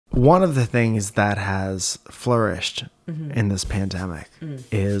One of the things that has flourished in this pandemic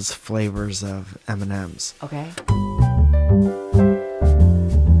is flavors of M&Ms. Okay.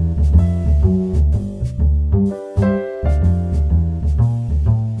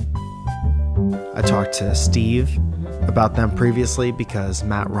 I talked to Steve about them previously because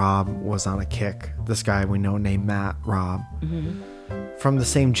Matt Robb was on a kick. This guy we know named Matt Robb from the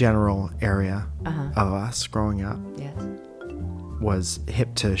same general area of us growing up. Yes. Was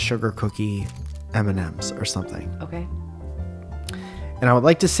hip to sugar cookie M&Ms or something. Okay. And I would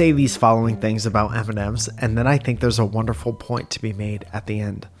like to say these following things about M&Ms, and then I think there's a wonderful point to be made at the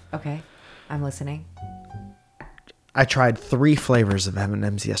end. Okay. I'm listening. I tried 3 flavors of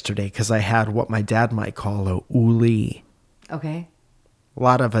M&Ms yesterday because I had what my dad might call a ouli. Okay. A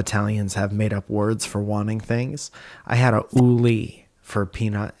lot of Italians have made up words for wanting things. I had a ouli for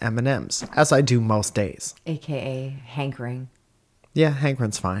peanut M&Ms, as I do most days. AKA hankering. Yeah,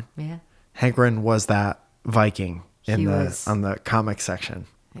 hankering's fine. Yeah. Hankering was that Viking He was on the comic section.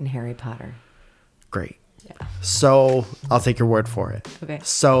 in Harry Potter. Great. Yeah. So I'll take your word for it. Okay.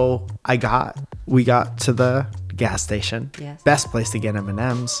 So we got to the gas station. Yes. Best place to get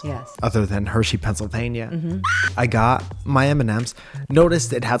M&Ms. Yes. Other than Hershey, Pennsylvania. I got my M&Ms.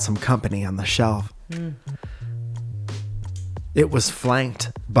 Noticed it had some company on the shelf. It was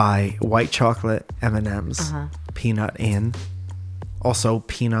flanked by white chocolate M&Ms, peanut in, also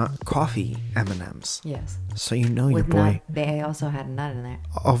peanut coffee M&Ms. Yes. So you know your With boy. nut, they also had a nut in there.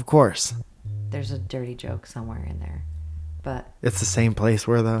 Of course. There's a dirty joke somewhere in there, but It's the same place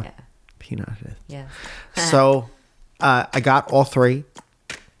where the yeah, peanut is. yeah. So I got all 3.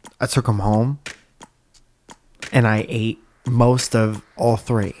 I took them home and I ate most of all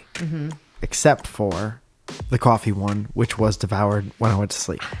 3 except for the coffee one, which was devoured when I went to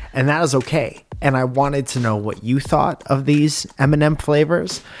sleep. And that is okay. And I wanted to know what you thought of these M&M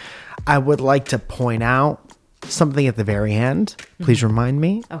flavors. I would like to point out something at the very end. Please remind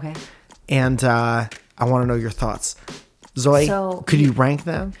me. Okay. And I want to know your thoughts. Zoe, So could you rank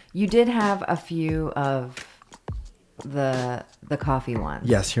them? You did have a few of the coffee ones.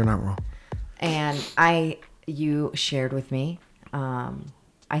 Yes, you're not wrong. And you shared with me.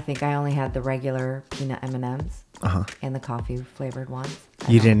 I think I only had the regular peanut M&Ms and the coffee flavored ones.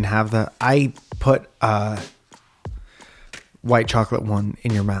 You didn't have I put white chocolate one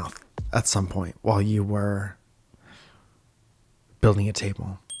in your mouth at some point while you were building a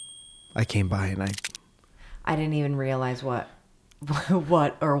table. I came by and I didn't even realize what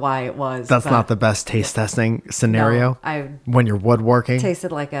or why it was. that's but not the best taste testing scenario. No, I when you're woodworking.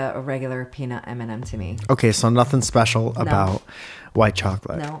 tasted like a regular peanut M&M to me. Okay, so nothing special about white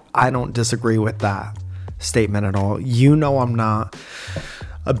chocolate. No. I don't disagree with that statement at all. You know I'm not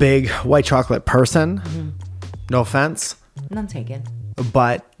a big white chocolate person. No offense. None taken.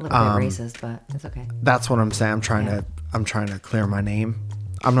 But A little bit racist, but it's okay. that's what I'm saying. I'm trying to clear my name.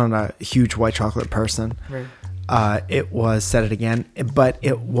 I'm not a huge white chocolate person. Rude. It was, said it again, but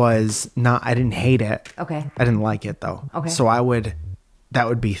it was not, I didn't hate it. Okay. I didn't like it though. Okay. So that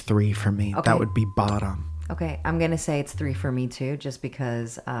would be 3 for me. Okay. That would be bottom. Okay, I'm going to say it's 3 for me too, just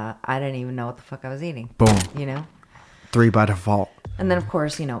because I didn't even know what the fuck I was eating. Boom. You know? 3 by default. And then, of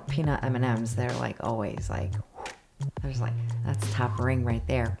course, peanut M&Ms, they're like always like, there's like, that's top ring right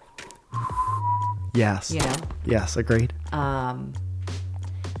there. Yes. You know? Yes, agreed.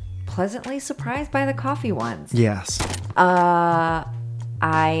 Pleasantly surprised by the coffee ones. Yes. I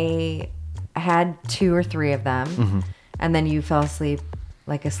had 2 or 3 of them, and then you fell asleep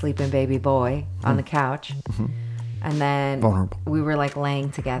like a sleeping baby boy on the couch. And then Vulnerable. we were like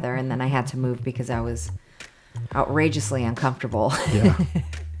laying together, and then I had to move because I was outrageously uncomfortable. Yeah.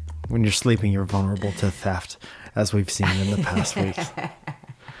 When you're sleeping, you're vulnerable to theft, as we've seen in the past weeks.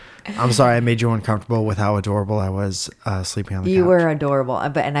 I'm sorry I made you uncomfortable with how adorable I was sleeping on the couch. You were adorable,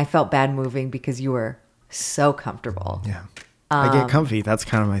 and I felt bad moving because you were so comfortable. Yeah. I get comfy. That's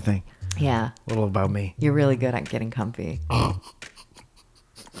kind of my thing. Yeah. A little about me. You're really good at getting comfy.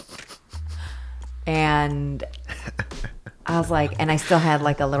 And I was like, and I still had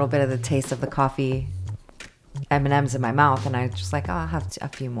like a little bit of the taste of the coffee M&Ms in my mouth, and I was just like, oh, I'll have a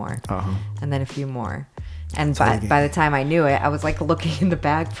few more, and then a few more. And by the time I knew it, I was like looking in the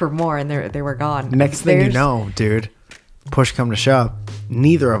bag for more, and they were gone. Next thing you know, dude, push come to shove,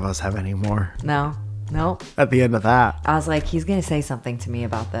 neither of us have any more. No. At the end of that. I was like, he's gonna say something to me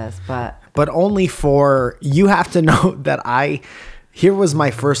about this, but only for, you have to know that here was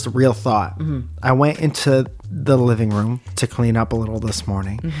my first real thought. I went into the living room to clean up a little this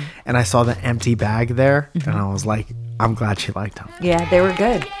morning, and I saw the empty bag there, and I was like, I'm glad she liked them. Yeah, they were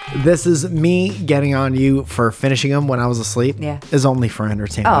good. This is me getting on you for finishing them when I was asleep. Yeah. Is only for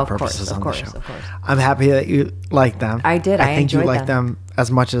entertainment purposes on the show. Of course. I'm happy that you liked them. I did. I think you enjoyed liked them as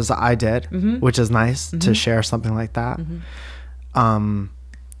much as I did, which is nice to share something like that.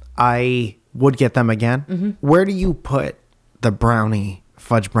 I would get them again. Where do you put the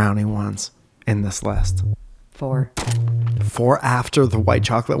fudge brownie ones in this list? 4. 4 after the white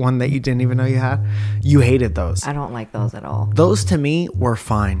chocolate one that you didn't even know you had? You hated those. I don't like those at all. Those to me were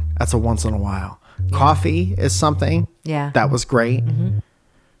fine. That's a once in a while. Coffee is something. Yeah. That was great.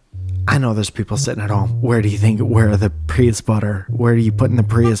 I know there's people sitting at home. Where are the Prius butter? Where are you putting the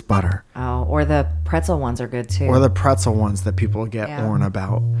Prius butter? Oh, or the pretzel ones are good too. Or the pretzel ones that people get on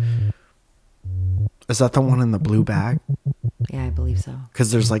about. Is that the one in the blue bag? Yeah, I believe so.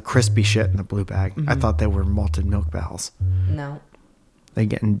 Because there's like crispy shit in the blue bag. I thought they were malted milk bells. No. They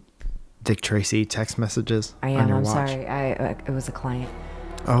getting Dick Tracy text messages? I am. I'm sorry. It was a client.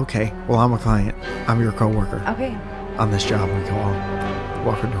 Okay. Well, I'm a client. I'm your coworker. Okay. On this job, we call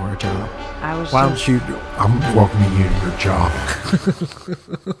welcome to our job. Why don't you? I'm welcoming you to your job.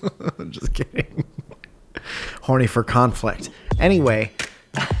 I'm just kidding. Horny for conflict. Anyway,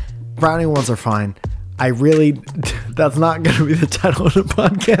 brownie ones are fine. That's not going to be the title of the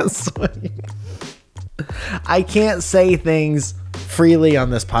podcast. So I can't say things freely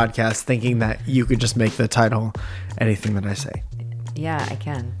on this podcast thinking that you could just make the title anything that I say. Yeah, I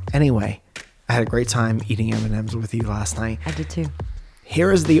can. Anyway, I had a great time eating M&Ms with you last night. I did too.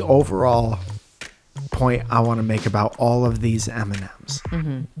 Here is the overall point I want to make about all of these M&Ms.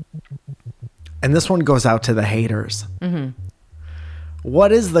 And this one goes out to the haters.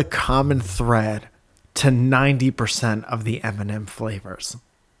 What is the common thread to 90% of the M&M flavors?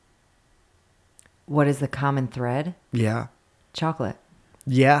 What is the common thread? Yeah. Chocolate.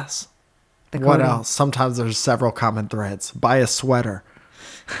 Yes. What else? Sometimes there's several common threads. Buy a sweater.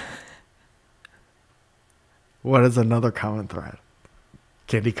 What is another common thread?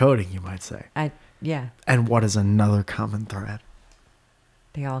 Candy coating, you might say. Yeah. And what is another common thread?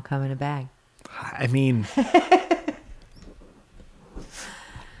 They all come in a bag. I mean...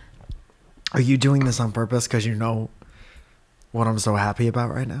 Are you doing this on purpose because you know what I'm so happy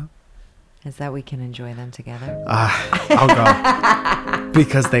about right now? Is that we can enjoy them together? I'll go.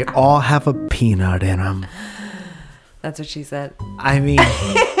 Because they all have a peanut in them. That's what she said. I mean,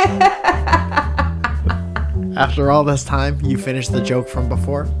 after all this time, you finished the joke from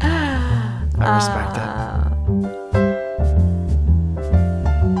before? I respect it.